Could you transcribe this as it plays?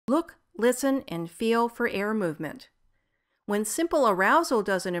Look, listen, and feel for air movement. When simple arousal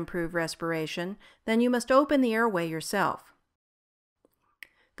doesn't improve respiration, then you must open the airway yourself.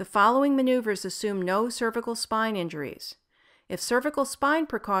 The following maneuvers assume no cervical spine injuries. If cervical spine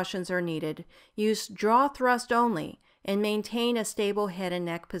precautions are needed, use jaw thrust only and maintain a stable head and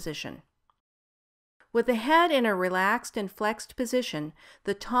neck position. With the head in a relaxed and flexed position,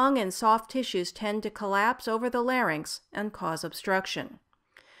 the tongue and soft tissues tend to collapse over the larynx and cause obstruction.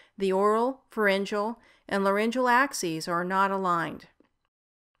 The oral, pharyngeal, and laryngeal axes are not aligned.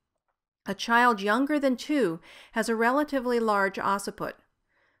 A child younger than 2 has a relatively large occiput.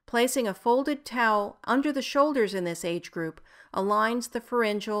 Placing a folded towel under the shoulders in this age group aligns the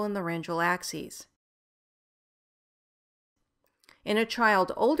pharyngeal and laryngeal axes. In a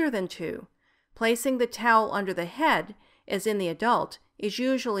child older than 2, placing the towel under the head, as in the adult, is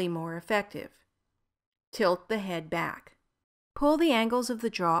usually more effective. Tilt the head back. Pull the angles of the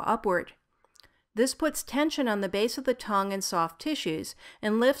jaw upward. This puts tension on the base of the tongue and soft tissues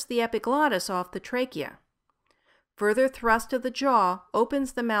and lifts the epiglottis off the trachea. Further thrust of the jaw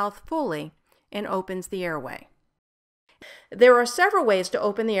opens the mouth fully and opens the airway. There are several ways to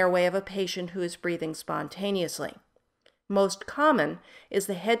open the airway of a patient who is breathing spontaneously. Most common is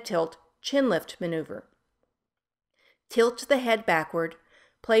the head tilt chin lift maneuver. Tilt the head backward,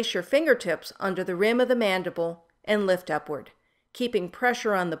 place your fingertips under the rim of the mandible, and lift upward, keeping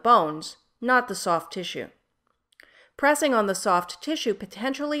pressure on the bones, not the soft tissue. Pressing on the soft tissue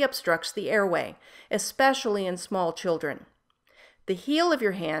potentially obstructs the airway, especially in small children. The heel of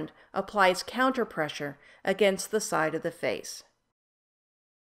your hand applies counterpressure against the side of the face.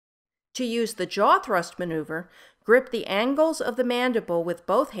 To use the jaw thrust maneuver, grip the angles of the mandible with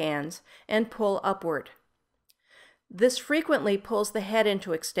both hands and pull upward. This frequently pulls the head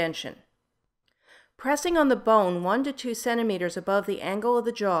into extension. Pressing on the bone 1 to 2 centimeters above the angle of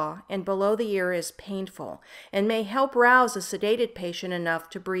the jaw and below the ear is painful and may help rouse a sedated patient enough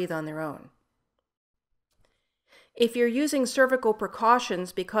to breathe on their own. If you're using cervical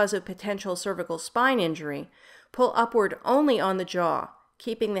precautions because of potential cervical spine injury, pull upward only on the jaw,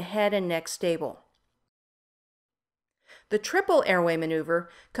 keeping the head and neck stable. The triple airway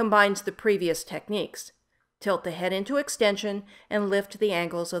maneuver combines the previous techniques. Tilt the head into extension and lift the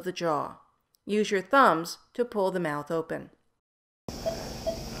angles of the jaw. Use your thumbs to pull the mouth open.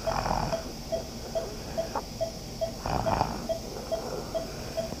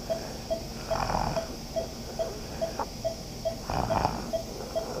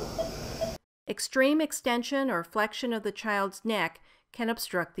 Extreme extension or flexion of the child's neck can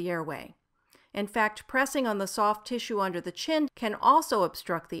obstruct the airway. In fact, pressing on the soft tissue under the chin can also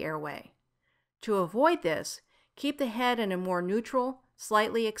obstruct the airway. To avoid this, keep the head in a more neutral,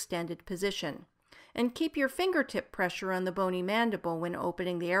 slightly extended position, and keep your fingertip pressure on the bony mandible when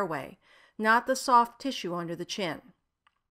opening the airway, not the soft tissue under the chin.